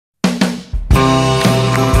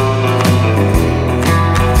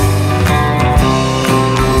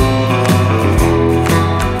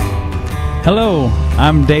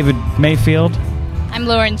I'm David Mayfield. I'm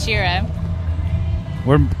Shera.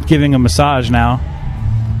 We're giving a massage now.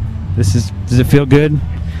 Does it feel good?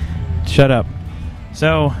 Shut up.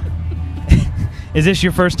 So, is this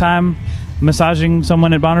your first time massaging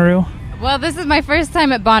someone at Bonnaroo? Well, this is my first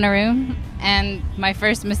time at Bonnaroo, and my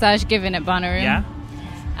first massage given at Bonnaroo.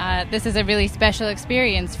 Yeah? This is a really special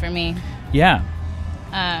experience for me. Yeah.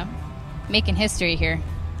 Making history here.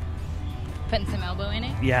 Putting some elbow in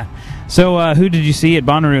it. Yeah. So, who did you see at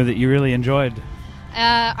Bonnaroo that you really enjoyed?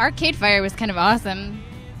 Arcade Fire was kind of awesome.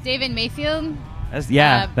 David Mayfield. That's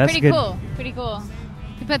pretty good. Cool. Pretty cool.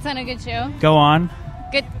 He puts on a good show. Go on.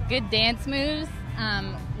 Good dance moves,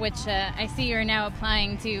 which I see you're now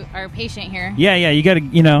applying to our patient here. Yeah, you got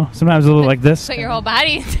to, sometimes a little like this. Put your whole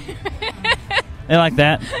body. They like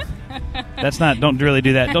that. Don't really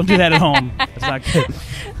do that. Don't do that at home. That's not good.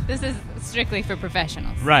 This is strictly for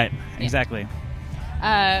professionals. Right, yeah. Exactly.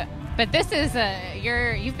 But this is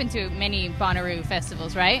you've been to many Bonnaroo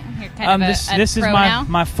festivals, right? You're kind of this is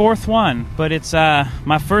my fourth one, but it's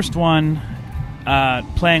my first one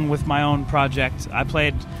playing with my own project. I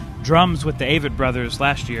played drums with the Avid Brothers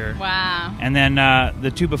last year. Wow. And then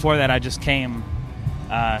the two before that, I just came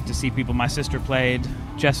to see people. My sister played,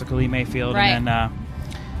 Jessica Lee Mayfield, right. And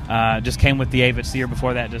then just came with the Avids the year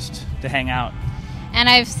before that just to hang out. And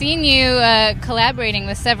I've seen you collaborating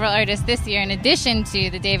with several artists this year in addition to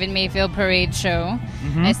the David Mayfield Parade show.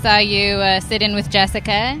 Mm-hmm. I saw you sit in with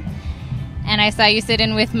Jessica, and I saw you sit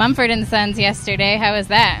in with Mumford & Sons yesterday. How was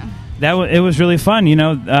that? It was really fun.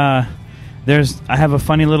 I have a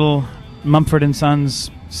funny little Mumford & Sons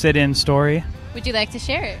sit-in story. Would you like to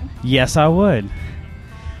share it? Yes, I would.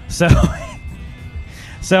 So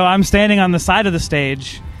I'm standing on the side of the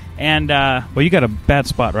stage, and you got a bad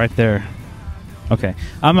spot right there. Okay,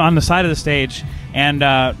 I'm on the side of the stage, and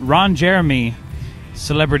Ron Jeremy,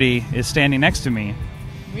 celebrity, is standing next to me.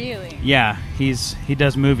 Really? Yeah, he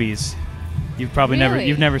does movies. You've probably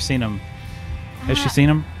Really? never seen him. Has she seen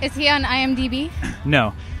him? Is he on IMDb?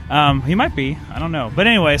 No, he might be. I don't know. But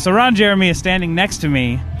anyway, so Ron Jeremy is standing next to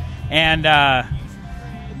me, and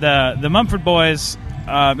the Mumford Boys.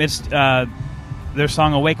 It's their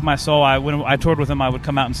song "Awake My Soul." When I toured with them, I would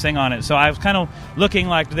come out and sing on it. So I was kind of looking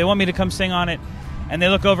like, do they want me to come sing on it? And they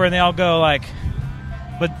look over and they all go like,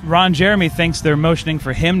 but Ron Jeremy thinks they're motioning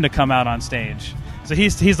for him to come out on stage. So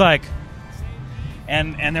he's like,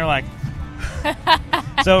 and they're like,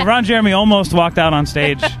 so Ron Jeremy almost walked out on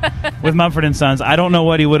stage with Mumford & Sons. I don't know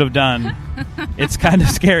what he would have done. It's kind of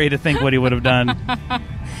scary to think what he would have done.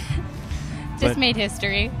 Just made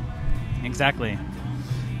history. Exactly.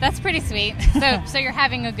 That's pretty sweet. So you're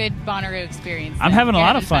having a good Bonnaroo experience. I'm having a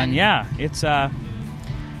lot of fun. Yeah, it's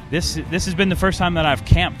this has been the first time that I've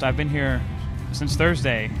camped. I've been here since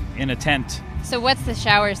Thursday in a tent. So what's the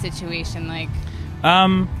shower situation like?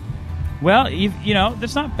 Well,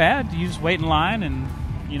 that's not bad. You just wait in line, and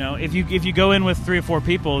if you go in with 3 or 4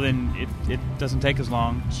 people, then it doesn't take as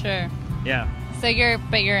long. Sure. Yeah. So you're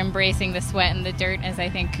embracing the sweat and the dirt, as I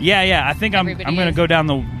think. Yeah. I think I'm going to go down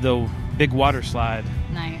the big water slide.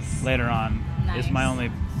 Nice. Later on. Nice. It's my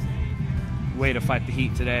only way to fight the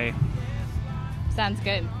heat today. Sounds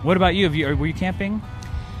good. What about you? Were you camping?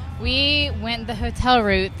 We went the hotel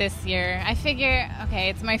route this year. I figure, okay,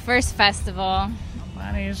 it's my first festival.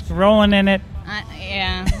 Money's rolling in it.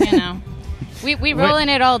 Yeah, we roll in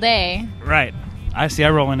it all day. Right. I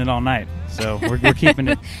roll in it all night. So we're keeping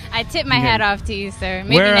it. I tip my hat off to you, sir.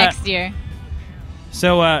 Maybe next year.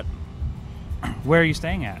 So, where are you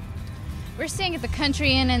staying at? We're staying at the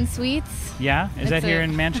Country Inn and Suites. Yeah? Is that here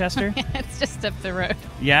in Manchester? It's just up the road.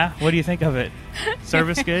 Yeah? What do you think of it?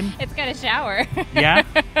 Service good? It's got a shower. Yeah?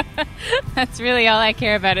 That's really all I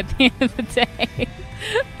care about at the end of the day.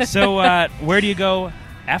 So, where do you go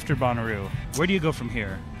after Bonnaroo? Where do you go from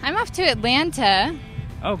here? I'm off to Atlanta.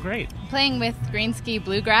 Oh, great. Playing with Greenski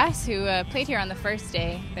Bluegrass, who played here on the first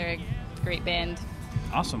day. They're a great band.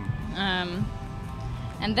 Awesome.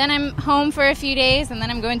 And then I'm home for a few days, and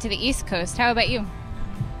then I'm going to the East Coast. How about you?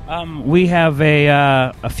 We have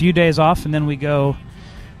a few days off, and then we go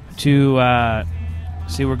to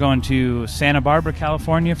we're going to Santa Barbara,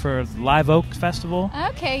 California for Live Oak Festival.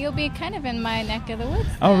 Okay, you'll be kind of in my neck of the woods.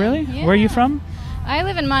 Oh, really? Yeah. Where are you from? I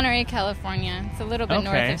live in Monterey, California. It's a little bit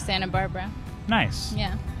north of Santa Barbara. Nice.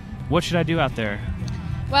 Yeah. What should I do out there?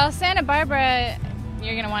 Well, Santa Barbara,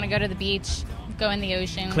 you're going to want to go to the beach, go in the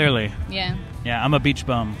ocean. Clearly. Yeah. Yeah, I'm a beach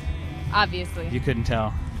bum. Obviously. You couldn't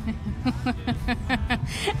tell.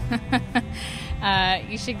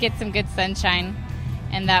 You should get some good sunshine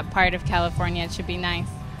in that part of California. It should be nice.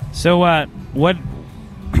 So, what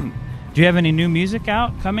do you have any new music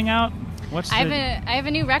coming out? I have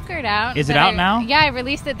a new record out. Is it out now? Yeah, I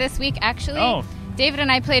released it this week, actually. Oh. David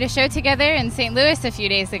and I played a show together in St. Louis a few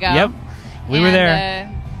days ago. Yep. We were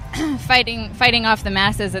there. Fighting off the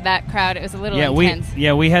masses of that crowd. It was a little intense.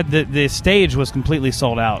 We had the stage was completely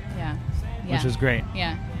sold out. Yeah. Which was great.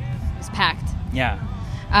 Yeah. It was packed. Yeah.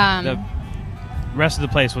 The rest of the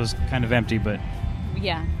place was kind of empty, but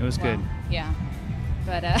yeah, it was good. Yeah.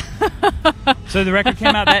 But so the record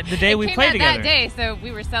came out the day we played together. That day, so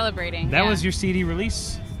we were celebrating. That was your CD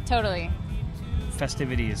release? Totally.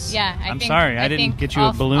 Festivities. Yeah. I'm sorry, I didn't get you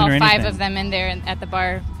a balloon or anything. All 5 of them in there at the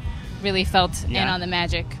bar really felt in on the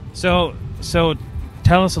magic. So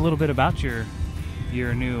tell us a little bit about your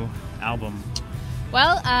new album.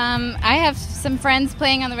 Well, I have some friends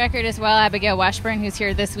playing on the record as well. Abigail Washburn, who's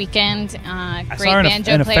here this weekend. I Great saw her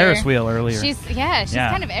banjo in a player. Ferris wheel earlier. She's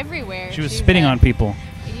kind of everywhere. She was spitting on people.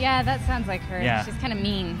 Yeah, that sounds like her. Yeah. She's kind of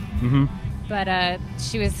mean. Mm-hmm. But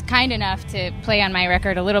she was kind enough to play on my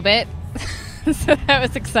record a little bit. So that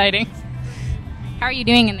was exciting. How are you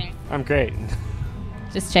doing in there? I'm great.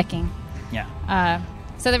 Just checking. Yeah.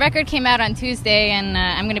 So the record came out on Tuesday, and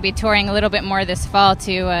I'm going to be touring a little bit more this fall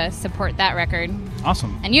to support that record.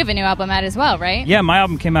 Awesome. And you have a new album out as well, right? Yeah, my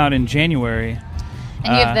album came out in January.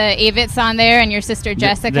 And you have the Avits on there, and your sister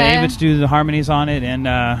Jessica. The Avits do the harmonies on it, and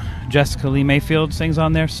Jessica Lee Mayfield sings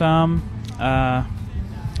on there some. Yeah,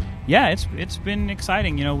 it's been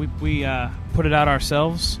exciting. You know, we put it out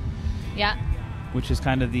ourselves. Yeah. Which is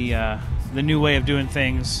kind of the new way of doing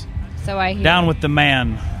things. So I hear. Down with the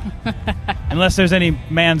man. Unless there's any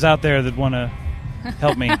mans out there that want to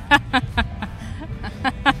help me.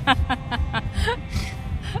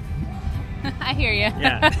 I hear you.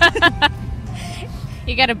 Yeah.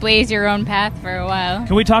 You got to blaze your own path for a while.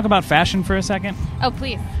 Can we talk about fashion for a second? Oh,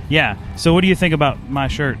 please. Yeah. So what do you think about my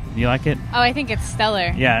shirt? You like it? Oh, I think it's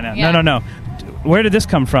stellar. Yeah, no. Where did this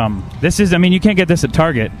come from? This is, you can't get this at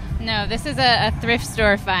Target. No, this is a thrift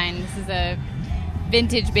store find. This is a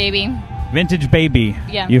vintage baby. Vintage baby.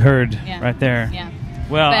 Yeah. You heard right there. Yeah.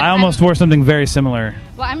 Well, I almost wore something very similar.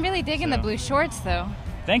 Well, I'm really digging the blue shorts, though.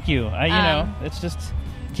 Thank you. It's just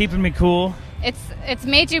keeping me cool. It's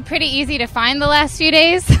made you pretty easy to find the last few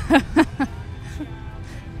days.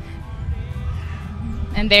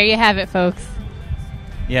 And there you have it, folks.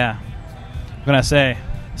 Yeah. What can I say?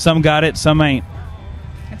 Some got it, some ain't.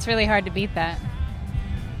 It's really hard to beat that.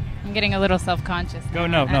 I'm getting a little self-conscious.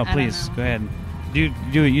 No, please. Go ahead. Do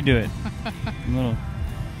it. You do it.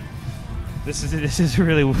 This is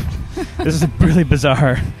really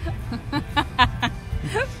bizarre.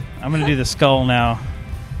 I'm gonna do the skull now.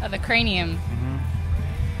 Oh, the cranium. Mm-hmm.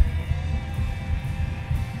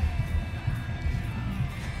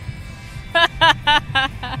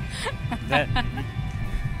 That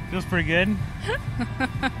feels pretty good.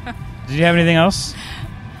 Did you have anything else?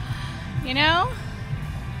 You know,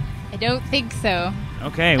 I don't think so.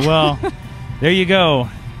 Okay, well, there you go.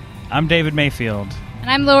 I'm David Mayfield. And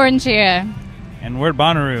I'm Lauren Shera. And we're at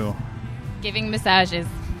Bonnaroo. Giving massages,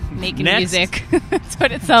 making Next. music. That's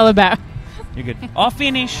what it's all about. You're good. All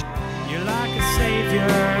finished. You're like a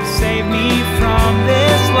savior, save me from this.